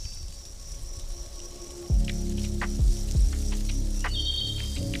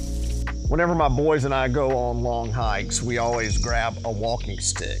Whenever my boys and I go on long hikes, we always grab a walking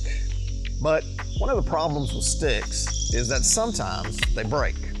stick. But one of the problems with sticks is that sometimes they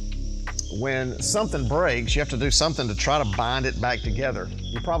break. When something breaks, you have to do something to try to bind it back together.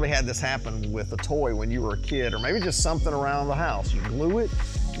 You probably had this happen with a toy when you were a kid, or maybe just something around the house. You glue it,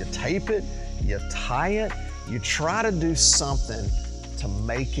 you tape it, you tie it, you try to do something to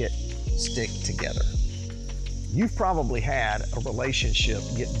make it stick together. You've probably had a relationship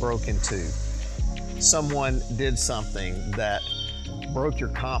get broken too. Someone did something that broke your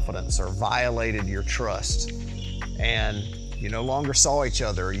confidence or violated your trust, and you no longer saw each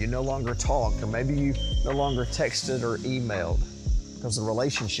other, or you no longer talked, or maybe you no longer texted or emailed because the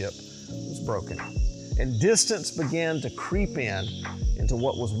relationship was broken. And distance began to creep in into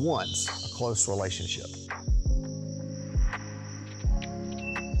what was once a close relationship.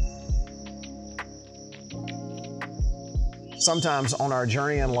 Sometimes on our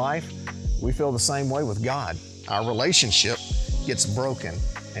journey in life, we feel the same way with God. Our relationship gets broken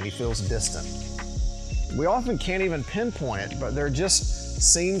and He feels distant. We often can't even pinpoint it, but there just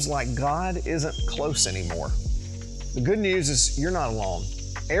seems like God isn't close anymore. The good news is you're not alone.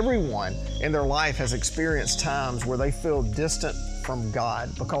 Everyone in their life has experienced times where they feel distant from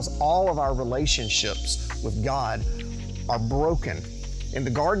God because all of our relationships with God are broken. In the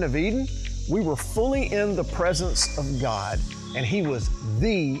Garden of Eden, we were fully in the presence of God, and He was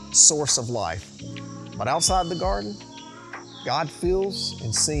the source of life. But outside the garden, God feels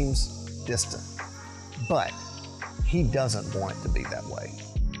and seems distant. But He doesn't want it to be that way.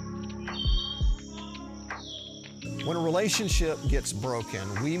 When a relationship gets broken,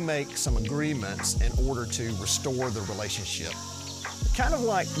 we make some agreements in order to restore the relationship. Kind of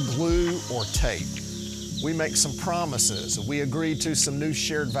like glue or tape. We make some promises. We agree to some new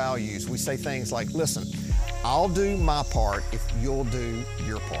shared values. We say things like, listen, I'll do my part if you'll do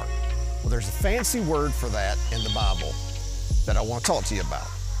your part. Well, there's a fancy word for that in the Bible that I want to talk to you about.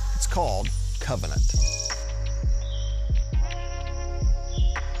 It's called covenant.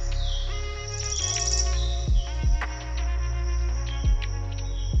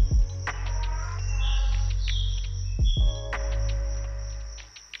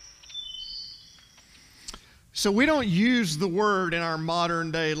 So we don't use the word in our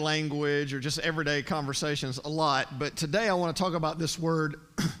modern day language or just everyday conversations a lot, but today I want to talk about this word,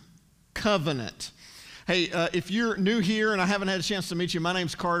 covenant. Hey, if you're new here and I haven't had a chance to meet you, my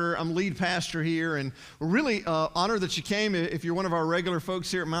name's Carter. I'm lead pastor here, and we're really honored that you came. If you're one of our regular folks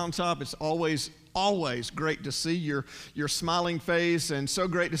here at Mountaintop, it's always great to see your smiling face, and so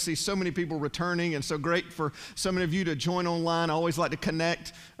great to see so many people returning, and so great for so many of you to join online. I always like to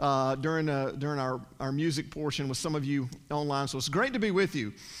connect during our music portion with some of you online, so it's great to be with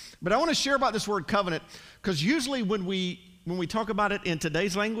you. But I want to share about this word covenant, because usually when we talk about it in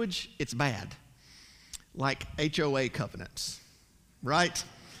today's language, it's bad, like HOA covenants, right?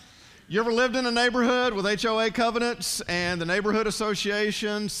 You ever lived in a neighborhood with HOA covenants and the neighborhood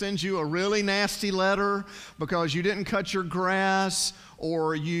association sends you a really nasty letter because you didn't cut your grass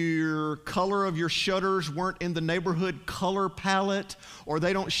or your color of your shutters weren't in the neighborhood color palette, or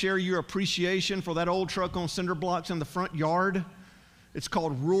they don't share your appreciation for that old truck on cinder blocks in the front yard? It's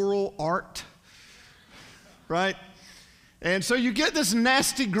called rural art, right? And so you get this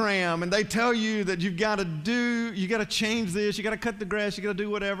nasty gram, and they tell you that you got to change this, you got to cut the grass, you got to do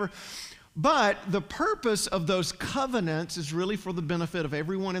whatever. But the purpose of those covenants is really for the benefit of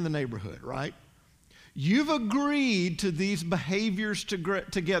everyone in the neighborhood, right? You've agreed to these behaviors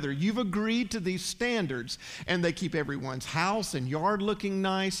together. You've agreed to these standards, and they keep everyone's house and yard looking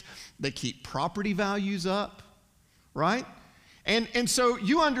nice. They keep property values up, right? And so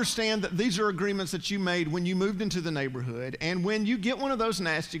you understand that these are agreements that you made when you moved into the neighborhood, and when you get one of those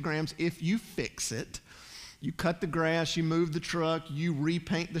nasty grams, if you fix it, you cut the grass, you move the truck, you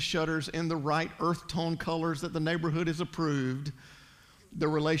repaint the shutters in the right earth tone colors that the neighborhood has approved, the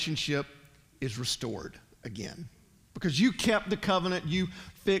relationship is restored again. Because you kept the covenant, you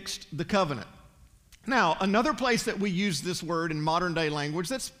fixed the covenant. Now, another place that we use this word in modern day language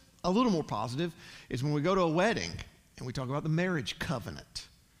that's a little more positive is when we go to a wedding. And we talk about the marriage covenant.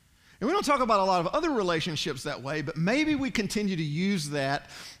 And we don't talk about a lot of other relationships that way, but maybe we continue to use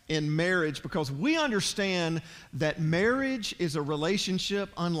that in marriage because we understand that marriage is a relationship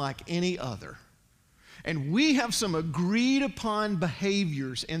unlike any other. And we have some agreed upon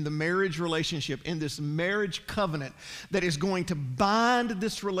behaviors in the marriage relationship, in this marriage covenant, that is going to bind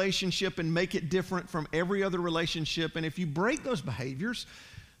this relationship and make it different from every other relationship. And if you break those behaviors,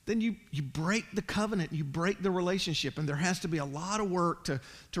 then you break the covenant, you break the relationship, and there has to be a lot of work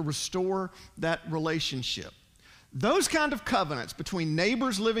to restore that relationship. Those kind of covenants between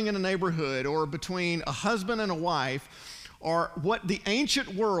neighbors living in a neighborhood or between a husband and a wife are what the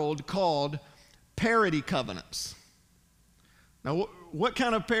ancient world called parity covenants. Now, what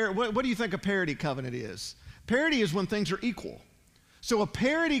do you think a parity covenant is? Parity is when things are equal. So a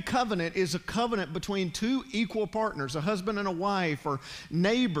parity covenant is a covenant between two equal partners, a husband and a wife, or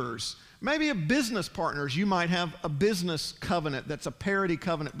neighbors. Maybe a business partners. You might have a business covenant that's a parity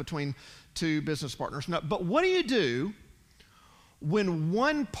covenant between two business partners. Now, but what do you do when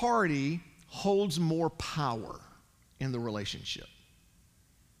one party holds more power in the relationship?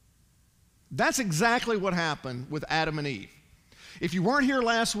 That's exactly what happened with Adam and Eve. If you weren't here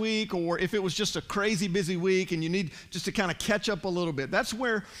last week, or if it was just a crazy busy week and you need just to kind of catch up a little bit, that's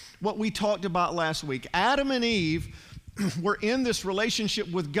where what we talked about last week. Adam and Eve were in this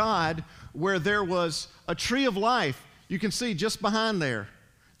relationship with God where there was a tree of life. You can see just behind there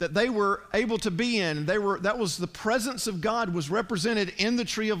that they were able to be in. That was the presence of God was represented in the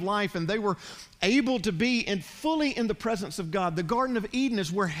tree of life, and they were able to be fully in the presence of God. The Garden of Eden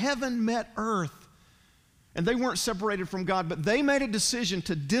is where heaven met earth. And they weren't separated from God, but they made a decision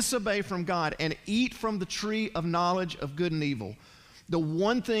to disobey from God and eat from the tree of knowledge of good and evil. The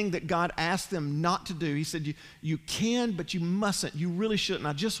one thing that God asked them not to do, he said, you can, but you mustn't. You really shouldn't.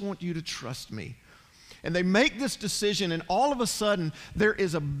 I just want you to trust me. And they make this decision, and all of a sudden, there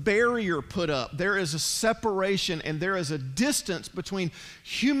is a barrier put up. There is a separation, and there is a distance between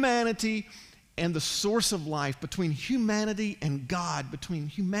humanity and the source of life, between humanity and God, between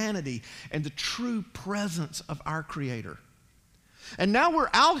humanity and the true presence of our Creator. And now we're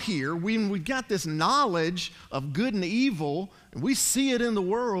out here, we've got this knowledge of good and evil, and we see it in the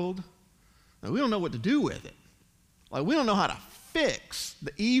world, and we don't know what to do with it. Like, we don't know how to fix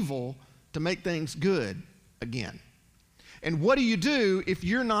the evil to make things good again. And what do you do if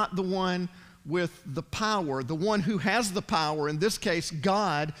you're not the one with the power? The one who has the power, in this case,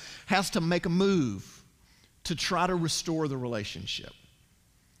 God, has to make a move to try to restore the relationship.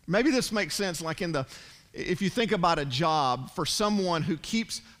 Maybe this makes sense like if you think about a job for someone who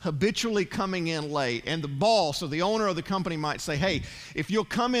keeps habitually coming in late, and the boss or the owner of the company might say, hey, if you'll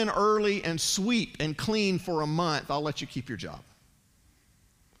come in early and sweep and clean for a month, I'll let you keep your job.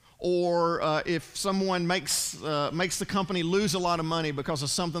 Or if someone makes the company lose a lot of money because of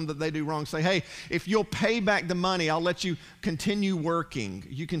something that they do wrong, say, hey, if you'll pay back the money, I'll let you continue working.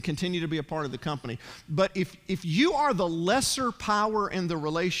 You can continue to be a part of the company. But if you are the lesser power in the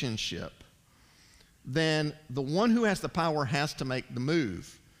relationship, then the one who has the power has to make the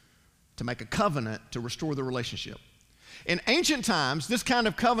move to make a covenant to restore the relationship. In ancient times, this kind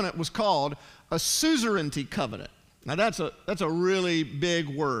of covenant was called a suzerainty covenant. Now that's a really big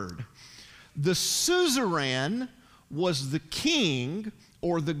word. The suzerain was the king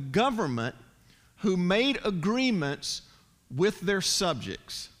or the government who made agreements with their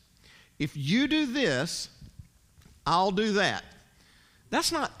subjects. If you do this, I'll do that.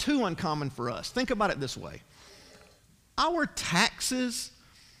 That's not too uncommon for us. Think about it this way. Our taxes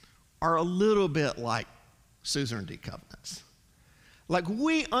are a little bit like suzerainty covenants. Like,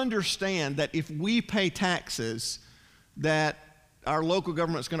 we understand that if we pay taxes, that our local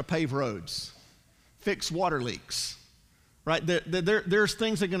government is going to pave roads, fix water leaks, right? There's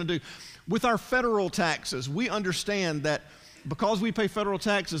things they're going to do. With our federal taxes, we understand that because we pay federal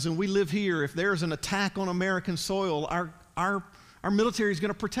taxes and we live here, if there's an attack on American soil, our military is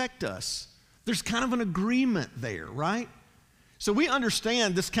going to protect us. There's kind of an agreement there, right? So we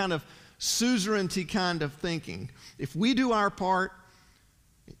understand this kind of suzerainty kind of thinking. If we do our part,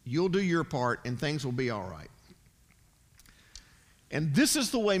 you'll do your part, and things will be all right. And this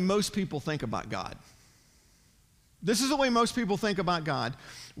is the way most people think about God. This is the way most people think about God.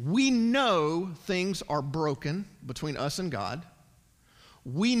 We know things are broken between us and God.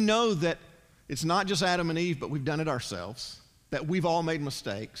 We know that it's not just Adam and Eve, but we've done it ourselves, that we've all made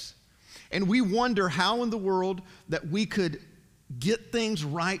mistakes. And we wonder how in the world that we could get things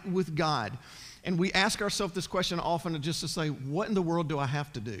right with God. And we ask ourselves this question often just to say, what in the world do I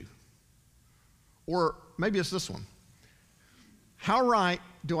have to do? Or maybe it's this one. How right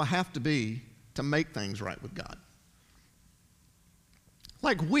do I have to be to make things right with God?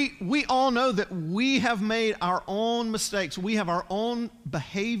 Like, we all know that we have made our own mistakes. We have our own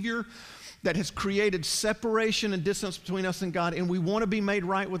behavior that has created separation and distance between us and God, and we want to be made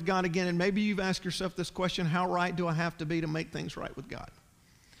right with God again. And maybe you've asked yourself this question, how right do I have to be to make things right with God?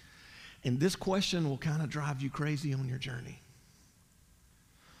 And this question will kind of drive you crazy on your journey.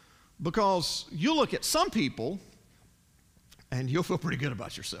 Because you look at some people, and you'll feel pretty good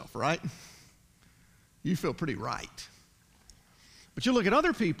about yourself, right? You feel pretty right. But you look at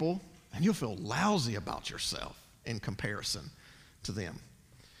other people, and you'll feel lousy about yourself. in comparison to them.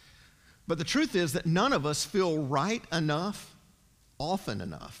 But the truth is that none of us feel right enough often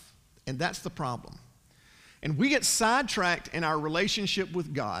enough, and that's the problem. And we get sidetracked in our relationship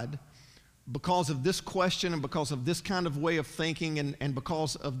with God because of this question and because of this kind of way of thinking and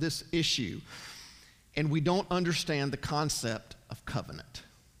because of this issue. And we don't understand the concept of covenant.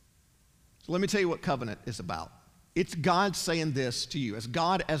 So let me tell you what covenant is about. It's God saying this to you, as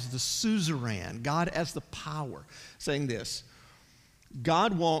God as the suzerain, God as the power, saying this.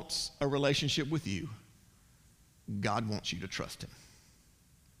 God wants a relationship with you. God wants you to trust him.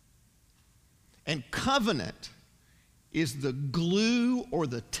 And covenant is the glue or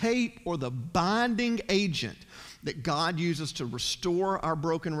the tape or the binding agent that God uses to restore our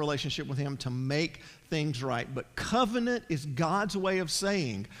broken relationship with him, to make things right. But covenant is God's way of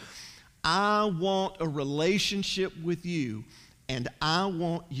saying, I want a relationship with you, and I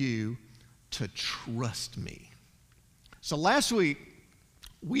want you to trust me. So last week,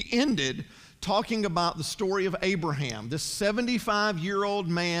 we ended talking about the story of Abraham, this 75-year-old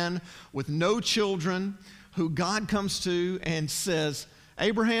man with no children who God comes to and says,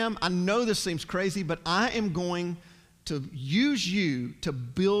 Abraham, I know this seems crazy, but I am going to use you to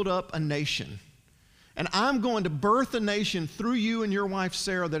build up a nation. And I'm going to birth a nation through you and your wife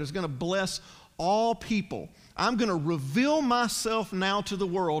Sarah that is going to bless all people. I'm going to reveal myself now to the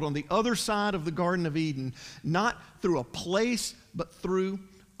world on the other side of the Garden of Eden, not through a place, but through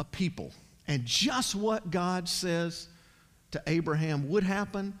a people. And just what God says to Abraham would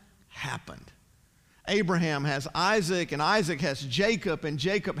happen, happened. Abraham has Isaac, and Isaac has Jacob, and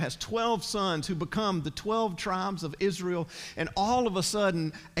Jacob has 12 sons who become the 12 tribes of Israel. And all of a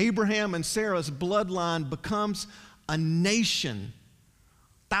sudden, Abraham and Sarah's bloodline becomes a nation.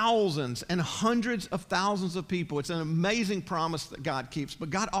 Thousands and hundreds of thousands of people. It's an amazing promise that God keeps. But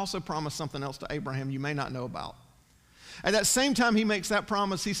God also promised something else to Abraham you may not know about. At that same time he makes that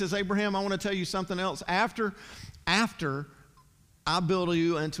promise, he says, Abraham, I want to tell you something else. After I build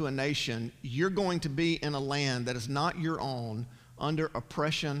you into a nation, you're going to be in a land that is not your own, under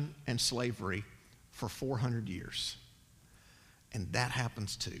oppression and slavery for 400 years. And that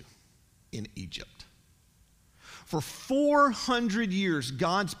happens too in Egypt. For 400 years,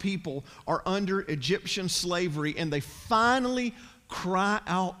 God's people are under Egyptian slavery, and they finally cry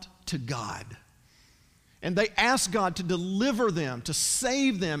out to God. And they ask God to deliver them, to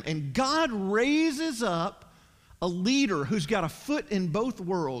save them. And God raises up a leader who's got a foot in both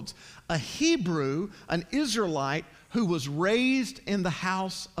worlds, a Hebrew, an Israelite who was raised in the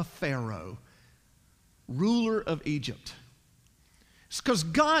house of Pharaoh, ruler of Egypt. It's because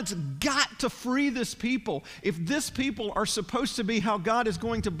God's got to free this people. If this people are supposed to be how God is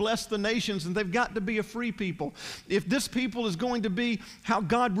going to bless the nations, and they've got to be a free people. If this people is going to be how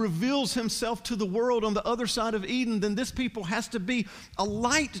God reveals himself to the world on the other side of Eden, then this people has to be a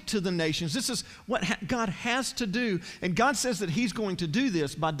light to the nations. This is what God has to do. And God says that he's going to do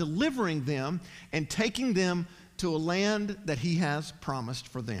this by delivering them and taking them to a land that he has promised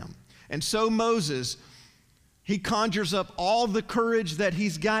for them. And so Moses, he conjures up all the courage that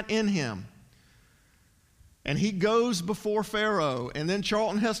he's got in him. And he goes before Pharaoh. And then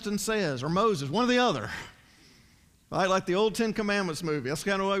Charlton Heston says, or Moses, one or the other. Right? Like the old Ten Commandments movie. That's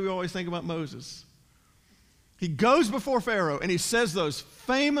kind of the way we always think about Moses. He goes before Pharaoh and he says those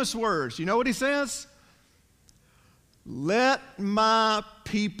famous words. You know what he says? Let my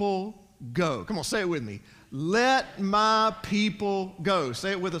people go. Come on, say it with me. Let my people go.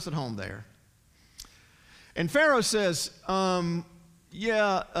 Say it with us at home there. And Pharaoh says, no.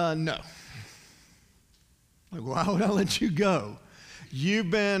 Like, why would I let you go?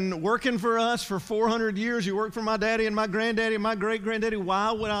 You've been working for us for 400 years. You worked for my daddy and my granddaddy and my great-granddaddy.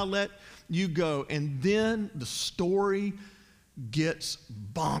 Why would I let you go? And then the story gets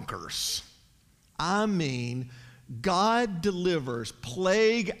bonkers. I mean, God delivers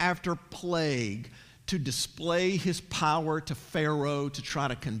plague after plague to display his power to Pharaoh, to try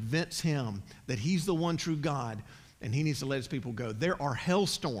to convince him that he's the one true God and he needs to let his people go. There are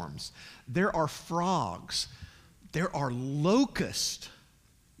hailstorms. There are frogs. There are locusts.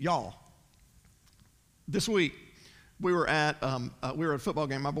 Y'all, this week we were at a football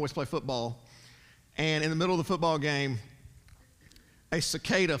game. My boys play football. And in the middle of the football game, a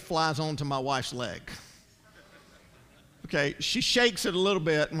cicada flies onto my wife's leg. Okay, she shakes it a little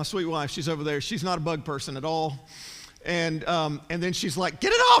bit. My sweet wife, she's over there. She's not a bug person at all. And then she's like,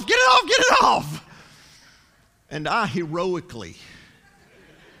 get it off, get it off, get it off. And I heroically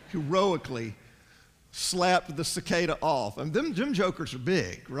slapped the cicada off. And them jokers are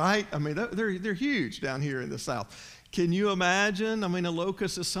big, right? I mean, they're huge down here in the South. Can you imagine? I mean, a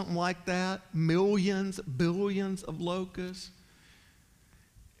locust is something like that. Millions, billions of locusts.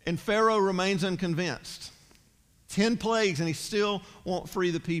 And Pharaoh remains unconvinced. 10 plagues, and he still won't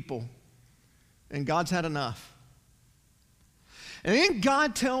free the people. And God's had enough. And then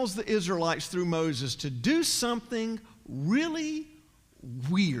God tells the Israelites through Moses to do something really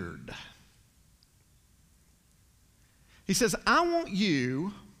weird. He says, I want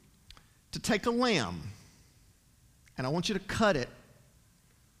you to take a lamb, and I want you to cut it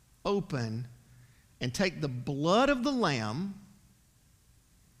open and take the blood of the lamb,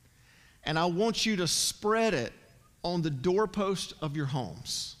 and I want you to spread it on the doorpost of your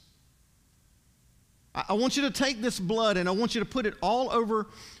homes. I want you to take this blood and I want you to put it all over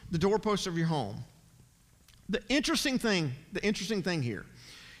the doorpost of your home. The interesting thing here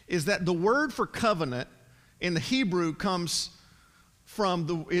is that the word for covenant in the Hebrew comes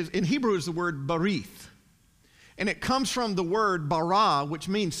from in Hebrew is the word barith. And it comes from the word bara, which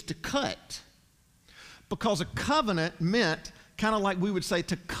means to cut. Because a covenant meant kind of like we would say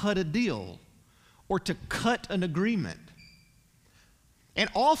to cut a deal or to cut an agreement. And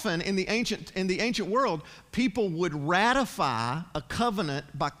often in the ancient world, people would ratify a covenant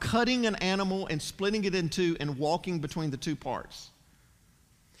by cutting an animal and splitting it in two and walking between the two parts.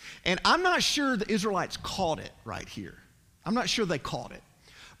 And I'm not sure the Israelites caught it right here. I'm not sure they caught it.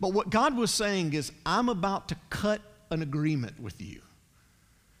 But what God was saying is, I'm about to cut an agreement with you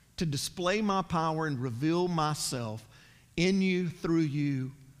to display my power and reveal myself in you, through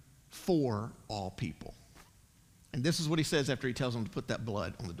you, for all people. And this is what he says after he tells them to put that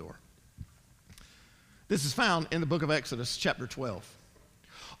blood on the door. This is found in the book of Exodus, chapter 12.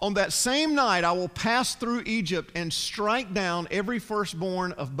 On that same night, I will pass through Egypt and strike down every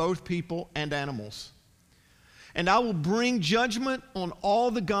firstborn of both people and animals. And I will bring judgment on all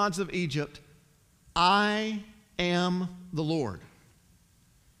the gods of Egypt. I am the Lord.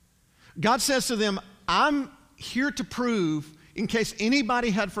 God says to them, I'm here to prove, in case anybody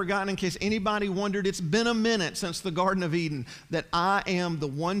had forgotten, in case anybody wondered, it's been a minute since the Garden of Eden, that I am the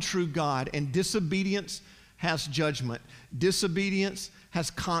one true God, and disobedience has judgment. Disobedience has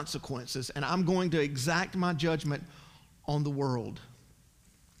consequences, and I'm going to exact my judgment on the world.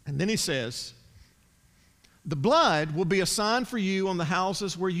 And then he says, the blood will be a sign for you on the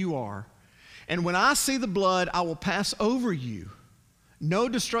houses where you are, and when I see the blood, I will pass over you. No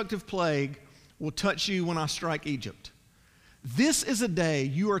destructive plague will touch you when I strike Egypt. This is a day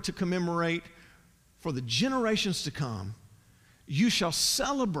you are to commemorate for the generations to come. You shall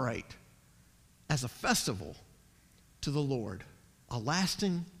celebrate as a festival to the Lord, a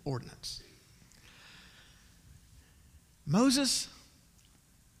lasting ordinance. Moses,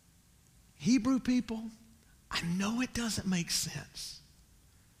 Hebrew people, I know it doesn't make sense.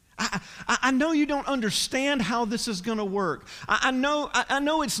 I know you don't understand how this is going to work. I know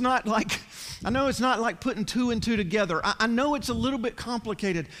it's not like putting two and two together. I know it's a little bit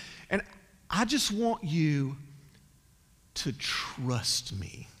complicated, and I just want you to trust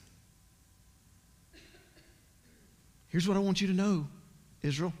me. Here's what I want you to know,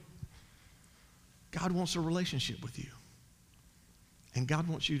 Israel. God wants a relationship with you, and God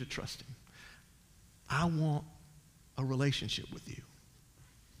wants you to trust him. I want a relationship with you.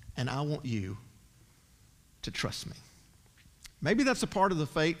 And I want you to trust me. Maybe that's a part of the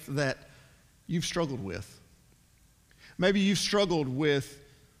faith that you've struggled with. Maybe you've struggled with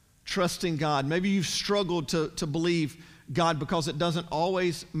trusting God. Maybe you've struggled to believe God because it doesn't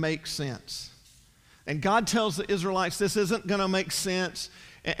always make sense. And God tells the Israelites, this isn't going to make sense.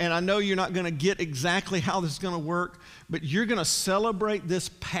 And I know you're not going to get exactly how this is going to work, but you're going to celebrate this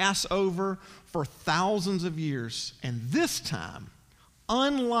Passover for thousands of years. And this time,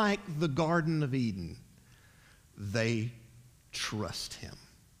 unlike the Garden of Eden, they trust him.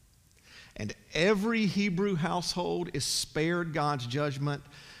 And every Hebrew household is spared God's judgment,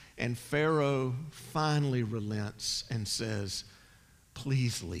 and Pharaoh finally relents and says,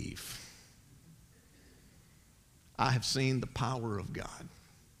 please leave. I have seen the power of God,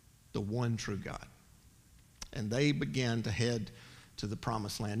 the one true God. And they began to head to the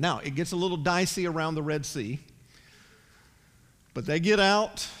promised land. Now, it gets a little dicey around the Red Sea. But they get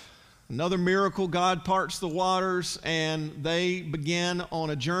out, another miracle, God parts the waters, and they begin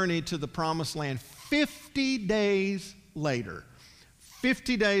on a journey to the promised land. 50 days later,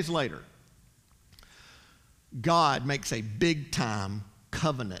 God makes a big-time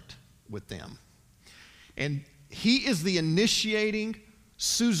covenant with them. And he is the initiating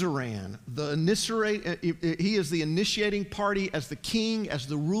suzerain. He is the initiating party as the king, as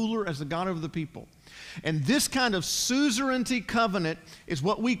the ruler, as the God of the people. And this kind of suzerainty covenant is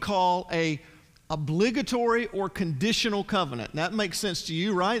what we call a obligatory or conditional covenant. That makes sense to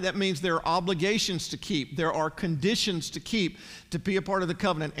you, right? That means there are obligations to keep. There are conditions to keep to be a part of the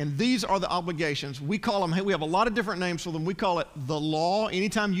covenant. And these are the obligations. We call them, hey, we have a lot of different names for them. We call it the law.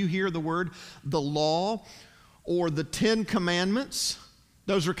 Anytime you hear the word the law or the 10 Commandments,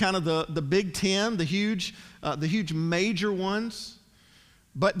 those are kind of the big 10, the huge major ones.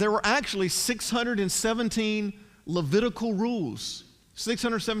 But there were actually 617 Levitical rules.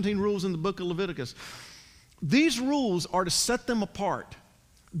 617 rules in the book of Leviticus. These rules are to set them apart.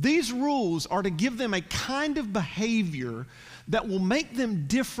 These rules are to give them a kind of behavior that will make them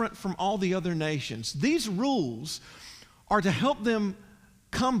different from all the other nations. These rules are to help them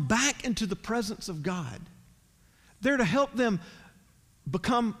come back into the presence of God. They're to help them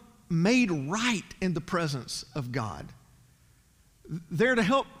become made right in the presence of God. They're to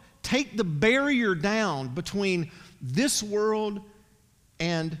help take the barrier down between this world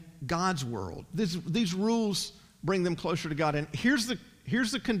and God's world. These rules bring them closer to God. And here's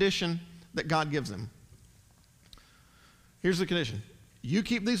the condition that God gives them. Here's the condition. You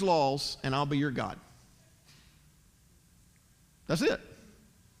keep these laws and I'll be your God. That's it.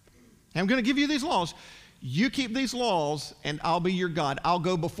 I'm going to give you these laws. You keep these laws and I'll be your God. I'll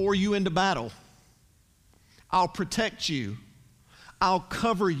go before you into battle. I'll protect you. I'll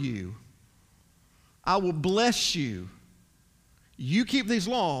cover you. I will bless you. You keep these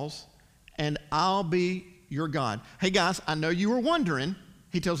laws, and I'll be your God. Hey, guys, I know you were wondering,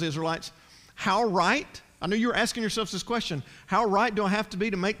 he tells the Israelites, how right? I know you were asking yourselves this question. How right do I have to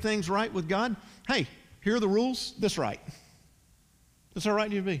be to make things right with God? Hey, here are the rules. This right. That's how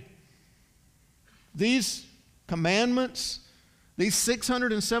right you be. These commandments, these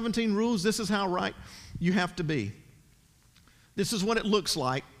 617 rules, this is how right you have to be. This is what it looks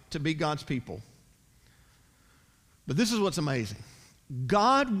like to be God's people. But this is what's amazing.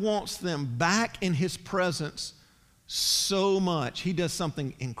 God wants them back in His presence so much. He does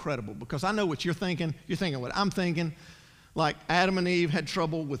something incredible, because I know what you're thinking. You're thinking what I'm thinking. Like Adam and Eve had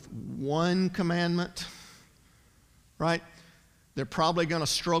trouble with one commandment, right? They're probably going to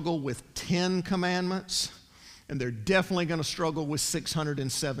struggle with 10 commandments, and they're definitely going to struggle with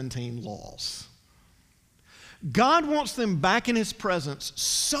 617 laws. God wants them back in His presence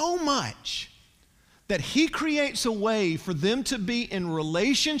so much that He creates a way for them to be in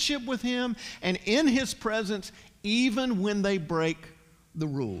relationship with Him and in His presence even when they break the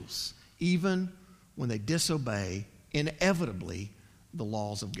rules, even when they disobey, inevitably, the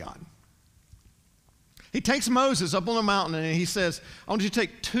laws of God. He takes Moses up on a mountain and he says, I want you to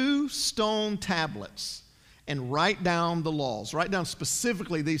take 2 stone tablets and write down the laws. Write down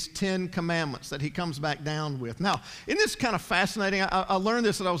specifically these 10 commandments that he comes back down with. Now, isn't this kind of fascinating? I learned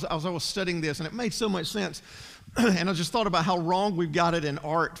this as I was studying this, and it made so much sense. And I just thought about how wrong we've got it in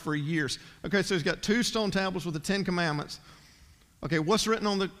art for years. Okay, so he's got 2 stone tablets with the 10 commandments. Okay, what's written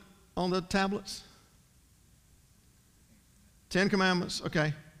on the tablets? 10 commandments,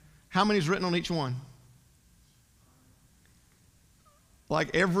 okay. How many is written on each one?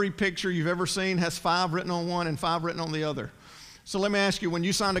 Like every picture you've ever seen has 5 written on one and 5 written on the other. So let me ask you, when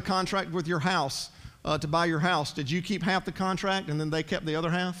you signed a contract with your house to buy your house, did you keep half the contract and then they kept the other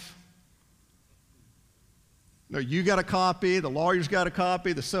half? No, you got a copy, the lawyer's got a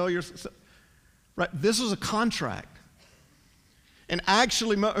copy, the seller's, right? This is a contract. And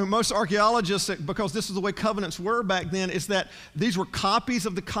actually, most archaeologists, because this is the way covenants were back then, is that these were copies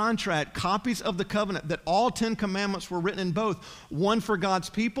of the contract, copies of the covenant, that all 10 commandments were written in both, one for God's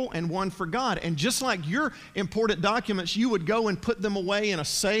people and one for God. And just like your important documents, you would go and put them away in a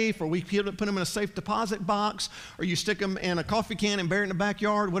safe, or we put them in a safe deposit box, or you stick them in a coffee can and bury it in the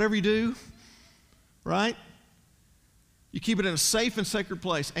backyard, whatever you do, right? You keep it in a safe and sacred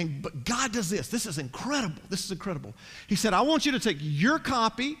place. But God does this. This is incredible. This is incredible. He said, I want you to take your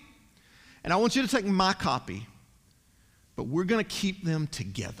copy, and I want you to take my copy, but we're going to keep them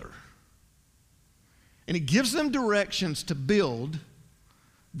together. And He gives them directions to build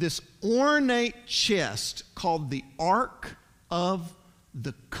this ornate chest called the Ark of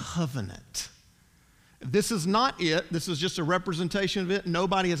the Covenant. This is not it. This is just a representation of it.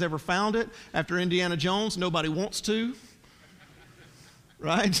 Nobody has ever found it. After Indiana Jones, nobody wants to.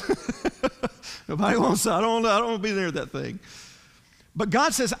 Right? Nobody wants to. I don't want to be near that thing. But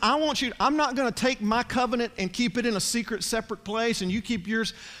God says, I'm not going to take my covenant and keep it in a secret, separate place, and you keep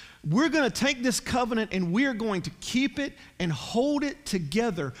yours. We're going to take this covenant and we're going to keep it and hold it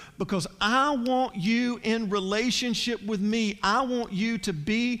together, because I want you in relationship with me. I want you to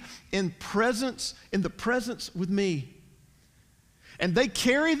be in the presence with me. And they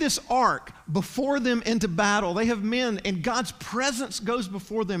carry this ark before them into battle. They have men, and God's presence goes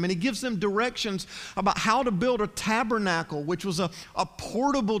before them, and he gives them directions about how to build a tabernacle, which was a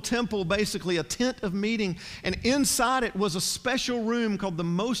portable temple, basically a tent of meeting. And inside it was a special room called the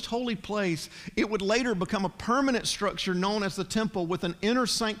Most Holy Place. It would later become a permanent structure known as the temple, with an inner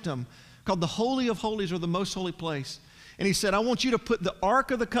sanctum called the Holy of Holies, or the Most Holy Place. And he said, I want you to put the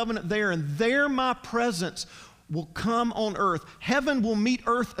Ark of the Covenant there, and there my presence will come on earth. Heaven will meet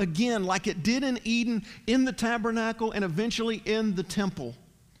earth again like it did in Eden, in the tabernacle, and eventually in the temple.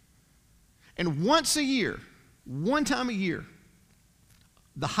 And once a year, one time a year,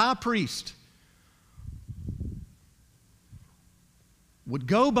 the high priest would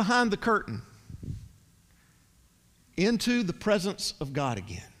go behind the curtain into the presence of God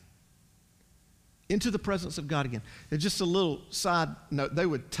again. Into the presence of God again. And just a little side note, they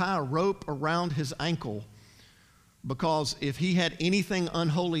would tie a rope around his ankle, because if he had anything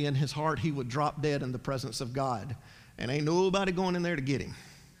unholy in his heart, he would drop dead in the presence of God. And ain't nobody going in there to get him.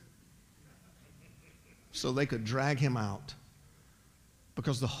 So they could drag him out,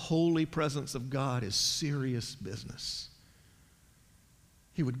 because the holy presence of God is serious business.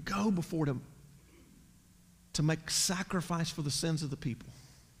 He would go before them to make sacrifice for the sins of the people.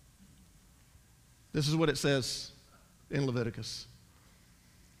 This is what it says in Leviticus.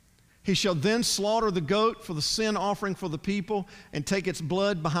 He shall then slaughter the goat for the sin offering for the people, and take its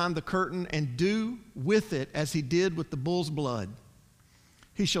blood behind the curtain, and do with it as he did with the bull's blood.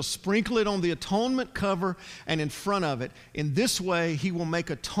 He shall sprinkle it on the atonement cover and in front of it. In this way he will make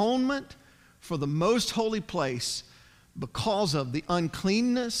atonement for the most holy place, because of the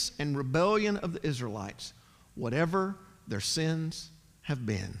uncleanness and rebellion of the Israelites, whatever their sins have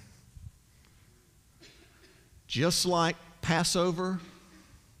been. Just like Passover,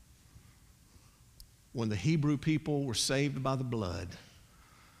 when the Hebrew people were saved by the blood,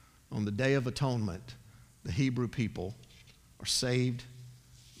 on the Day of Atonement, the Hebrew people are saved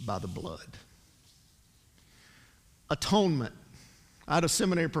by the blood. Atonement. I had a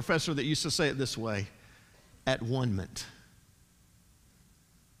seminary professor that used to say it this way: at one-ment.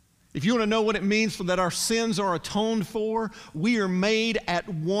 If you want to know what it means for that our sins are atoned for, we are made at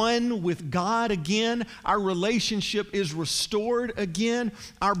one with God again. Our relationship is restored again.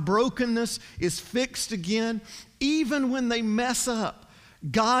 Our brokenness is fixed again. Even when they mess up,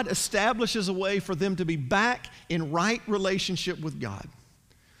 God establishes a way for them to be back in right relationship with God.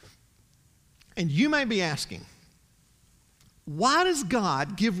 And you may be asking, why does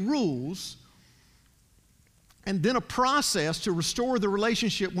God give rules and then a process to restore the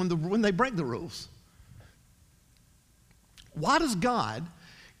relationship when they break the rules? Why does God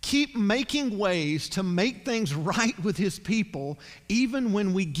keep making ways to make things right with his people even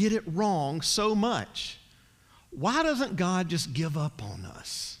when we get it wrong so much? Why doesn't God just give up on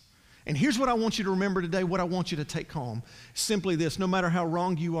us? And here's what I want you to remember today, what I want you to take home. Simply this: no matter how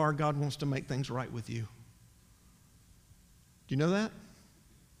wrong you are, God wants to make things right with you. Do you know that?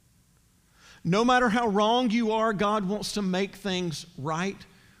 No matter how wrong you are, God wants to make things right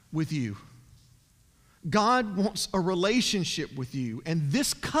with you. God wants a relationship with you. And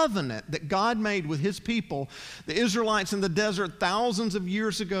this covenant that God made with his people, the Israelites in the desert thousands of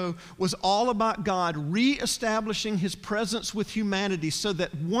years ago, was all about God reestablishing his presence with humanity, so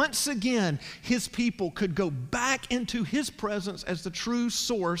that once again his people could go back into his presence as the true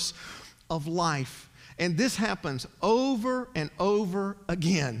source of life. And this happens over and over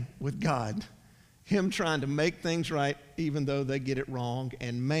again with God. Him trying to make things right even though they get it wrong.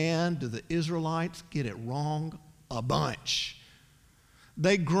 And man, do the Israelites get it wrong a bunch.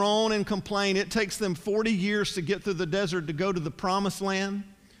 They groan and complain. It takes them 40 years to get through the desert to go to the promised land.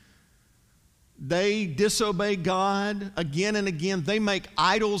 They disobey God again and again. They make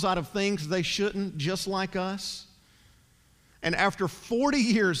idols out of things they shouldn't, just like us. And after 40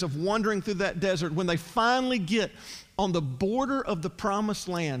 years of wandering through that desert, when they finally get on the border of the promised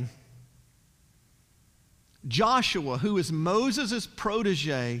land, Joshua, who is Moses'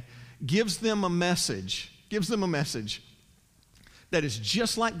 protege, gives them a message that is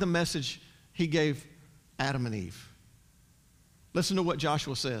just like the message he gave Adam and Eve. Listen to what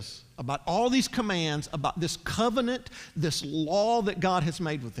Joshua says about all these commands, about this covenant, this law that God has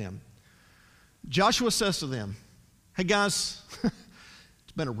made with them. Joshua says to them, hey guys,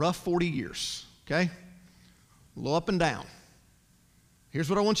 it's been a rough 40 years, okay? A little up and down.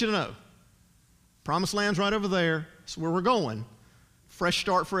 Here's what I want you to know. Promised land's right over there. That's where we're going. Fresh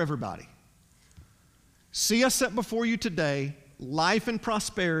start for everybody. See, I set before you today life and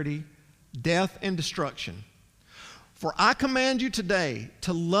prosperity, death and destruction. For I command you today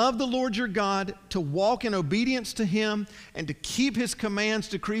to love the Lord your God, to walk in obedience to him, and to keep his commands,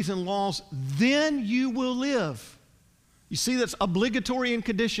 decrees, and laws. Then you will live. You see, that's obligatory and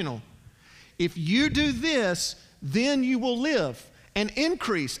conditional. If you do this, then you will live and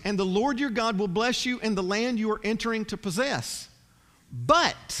increase, and the Lord your God will bless you in the land you are entering to possess.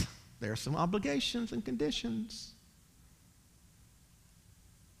 But there are some obligations and conditions.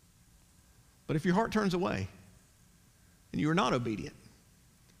 But if your heart turns away, and you are not obedient,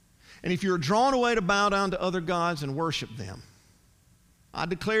 and if you are drawn away to bow down to other gods and worship them, I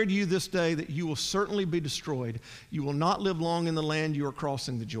declare to you this day that you will certainly be destroyed. You will not live long in the land you are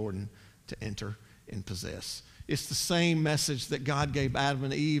crossing the Jordan to enter and possess. It's the same message that God gave Adam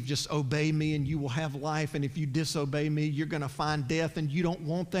and Eve. Just obey me and you will have life. And if you disobey me, you're going to find death, and you don't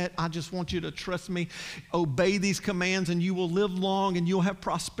want that. I just want you to trust me. Obey these commands and you will live long and you'll have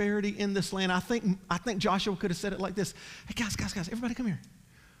prosperity in this land. I think Joshua could have said it like this. Hey, guys, everybody come here.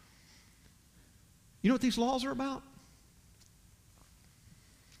 You know what these laws are about?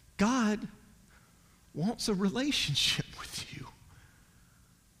 God wants a relationship with you.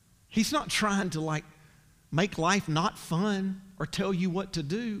 He's not trying to make life not fun or tell you what to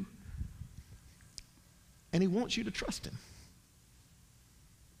do. And he wants you to trust him.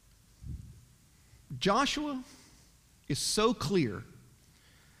 Joshua is so clear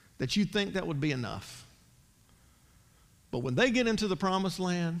that you'd think that would be enough. But when they get into the promised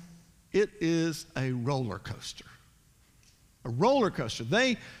land, it is a roller coaster. A roller coaster.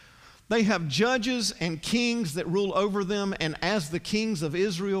 They have judges and kings that rule over them, and as the kings of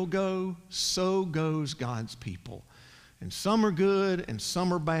Israel go, so goes God's people. And some are good and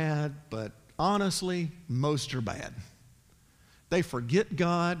some are bad, but honestly, most are bad. They forget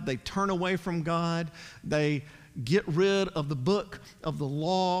God, they turn away from God, they get rid of the book of the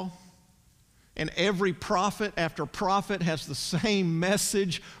law, and every prophet after prophet has the same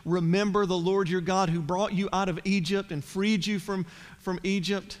message. Remember the Lord your God who brought you out of Egypt and freed you from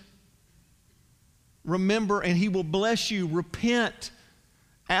Egypt. Remember, and he will bless you. Repent.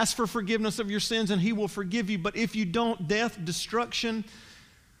 Ask for forgiveness of your sins, and he will forgive you. But if you don't, death, destruction,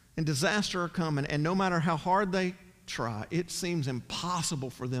 and disaster are coming. And no matter how hard they try, it seems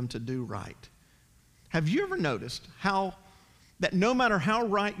impossible for them to do right. Have you ever noticed that no matter how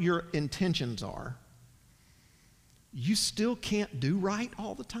right your intentions are, you still can't do right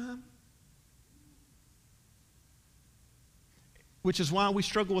all the time? Which is why we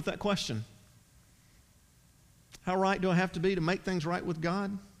struggle with that question. How right do I have to be to make things right with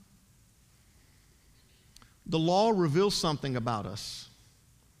God? The law reveals something about us.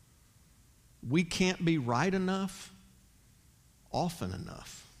 We can't be right enough often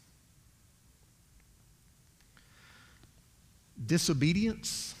enough.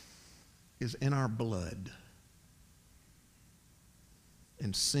 Disobedience is in our blood,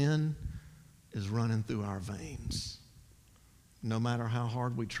 and sin is running through our veins, no matter how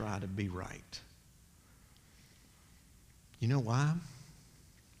hard we try to be right. You know why?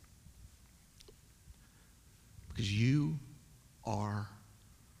 Because you are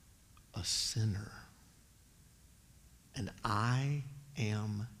a sinner, and I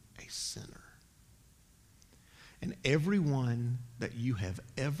am a sinner. And everyone that you have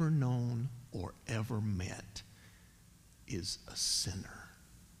ever known or ever met is a sinner.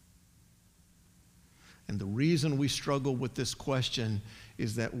 And the reason we struggle with this question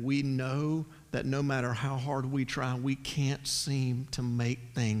is that we know that no matter how hard we try, we can't seem to make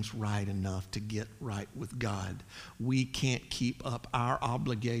things right enough to get right with God. We can't keep up our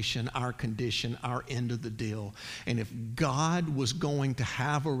obligation, our condition, our end of the deal. And if God was going to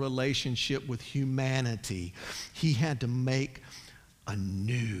have a relationship with humanity, he had to make a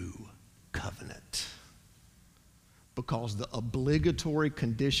new covenant. Because the obligatory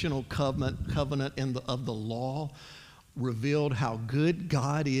conditional covenant of the law revealed how good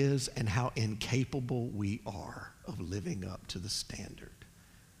God is and how incapable we are of living up to the standard.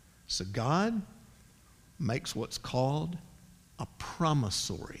 So God makes what's called a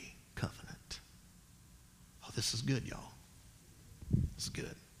promissory covenant. Oh, this is good, y'all. This is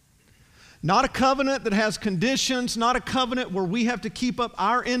good. Not a covenant that has conditions, not a covenant where we have to keep up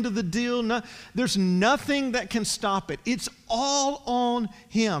our end of the deal. No, there's nothing that can stop it. It's all on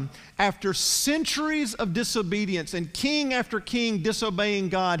him. After centuries of disobedience and king after king disobeying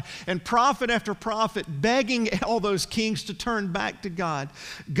God and prophet after prophet begging all those kings to turn back to God,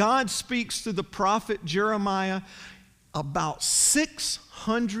 God speaks through the prophet Jeremiah about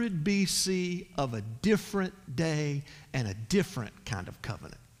 600 BC of a different day and a different kind of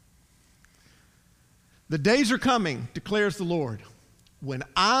covenant. The days are coming, declares the Lord, when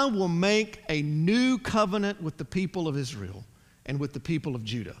I will make a new covenant with the people of Israel and with the people of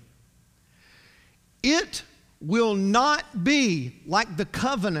Judah. It will not be like the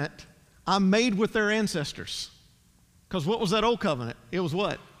covenant I made with their ancestors. Because what was that old covenant? It was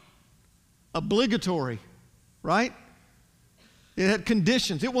what? Obligatory, right? It had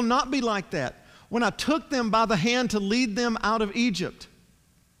conditions. It will not be like that. When I took them by the hand to lead them out of Egypt,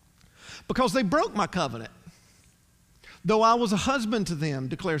 because they broke my covenant, though I was a husband to them,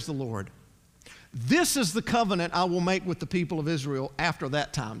 declares the Lord. This is the covenant I will make with the people of Israel after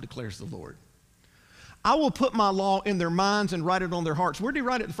that time, declares the Lord. I will put my law in their minds and write it on their hearts. Where did he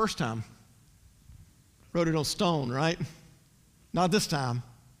write it the first time? Wrote it on stone, right? Not this time.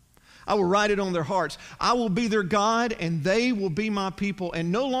 I will write it on their hearts. I will be their God, and they will be my people.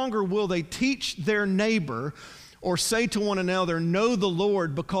 And no longer will they teach their neighbor or say to one another, know the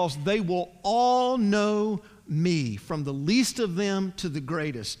Lord, because they will all know me, from the least of them to the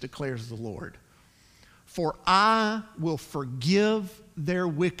greatest, declares the Lord. For I will forgive their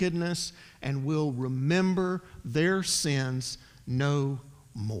wickedness and will remember their sins no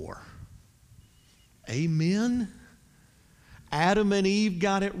more. Amen. Adam and Eve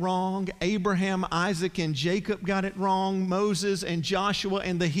got it wrong. Abraham, Isaac, and Jacob got it wrong. Moses and Joshua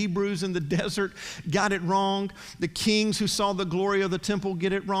and the Hebrews in the desert got it wrong. The kings who saw the glory of the temple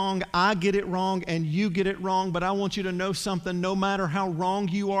get it wrong. I get it wrong, and you get it wrong. But I want you to know something. No matter how wrong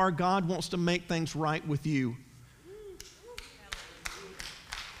you are, God wants to make things right with you.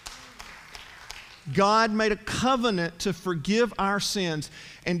 God made a covenant to forgive our sins.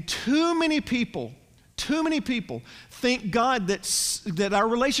 And too many people think God that our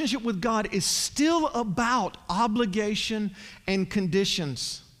relationship with God is still about obligation and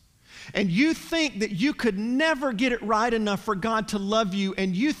conditions. And you think that you could never get it right enough for God to love you,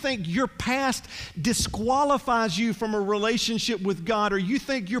 and you think your past disqualifies you from a relationship with God, or you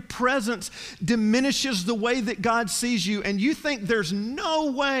think your presence diminishes the way that God sees you, and you think there's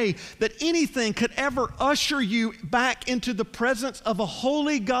no way that anything could ever usher you back into the presence of a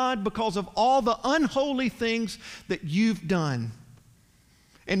holy God because of all the unholy things that you've done.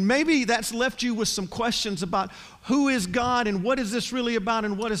 And maybe that's left you with some questions about who is God and what is this really about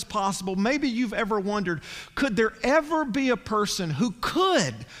and what is possible. Maybe you've ever wondered, could there ever be a person who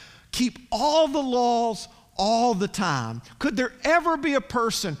could keep all the laws all the time? Could there ever be a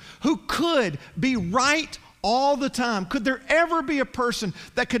person who could be right all the time? Could there ever be a person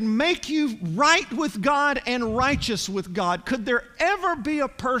that could make you right with God and righteous with God? Could there ever be a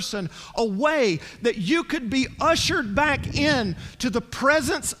person, a way that you could be ushered back in to the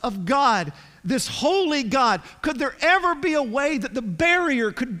presence of God, this holy God? Could there ever be a way that the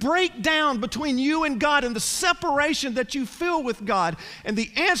barrier could break down between you and God and the separation that you feel with God? And the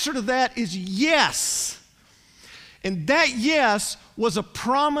answer to that is yes. And that yes was a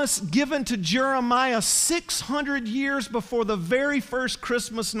promise given to Jeremiah 600 years before the very first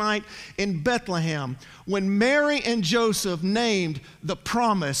Christmas night in Bethlehem, when Mary and Joseph named the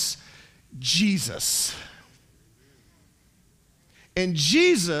promise Jesus. And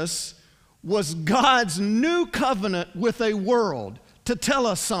Jesus was God's new covenant with a world to tell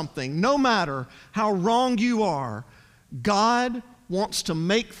us something. No matter how wrong you are, God wants to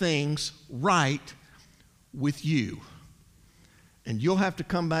make things right with you. And you'll have to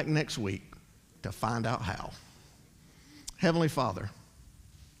come back next week to find out how. Heavenly Father,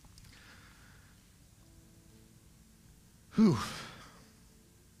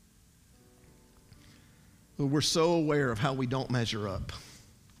 we're so aware of how we don't measure up.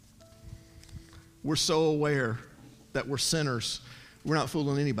 We're so aware that we're sinners. We're not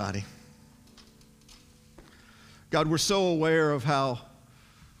fooling anybody. God, we're so aware of how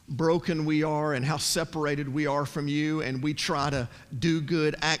broken we are and how separated we are from you, and we try to do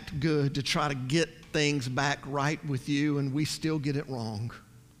good, act good to try to get things back right with you, and we still get it wrong.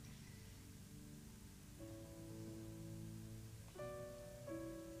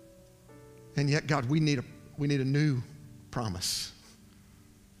 And yet, God, we need a new promise.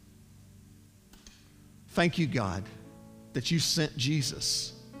 Thank you, God, that you sent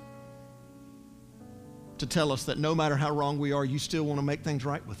Jesus to tell us that no matter how wrong we are, you still want to make things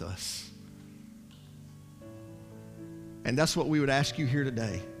right with us. And that's what we would ask you here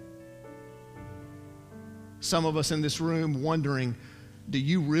today. Some of us in this room wondering, do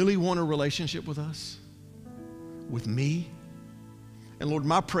you really want a relationship with us? With me? And Lord,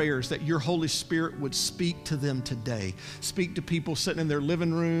 my prayer is that your Holy Spirit would speak to them today. Speak to people sitting in their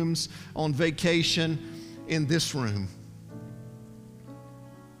living rooms, on vacation, in this room.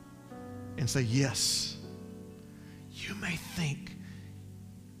 And say, yes, you may think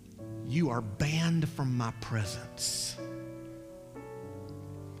you are banned from my presence,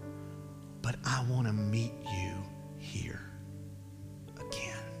 but I want to meet you here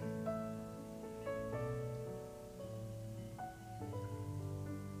again.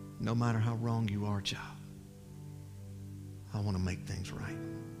 No matter how wrong you are, child, I want to make things right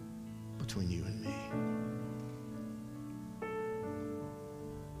between you and me.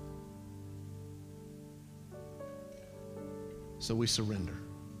 So we surrender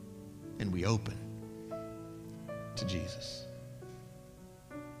and we open to Jesus.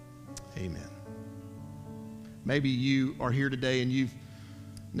 Amen. Maybe you are here today and you've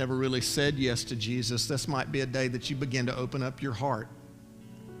never really said yes to Jesus. This might be a day that you begin to open up your heart.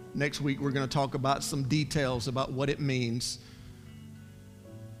 Next week, we're going to talk about some details about what it means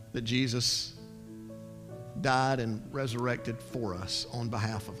that Jesus died and resurrected for us on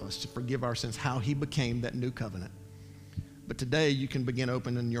behalf of us to forgive our sins, how he became that new covenant. But today, you can begin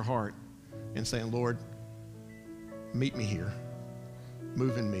opening your heart and saying, Lord, meet me here.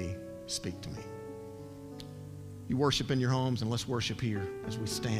 Move in me. Speak to me. You worship in your homes, and let's worship here as we stand.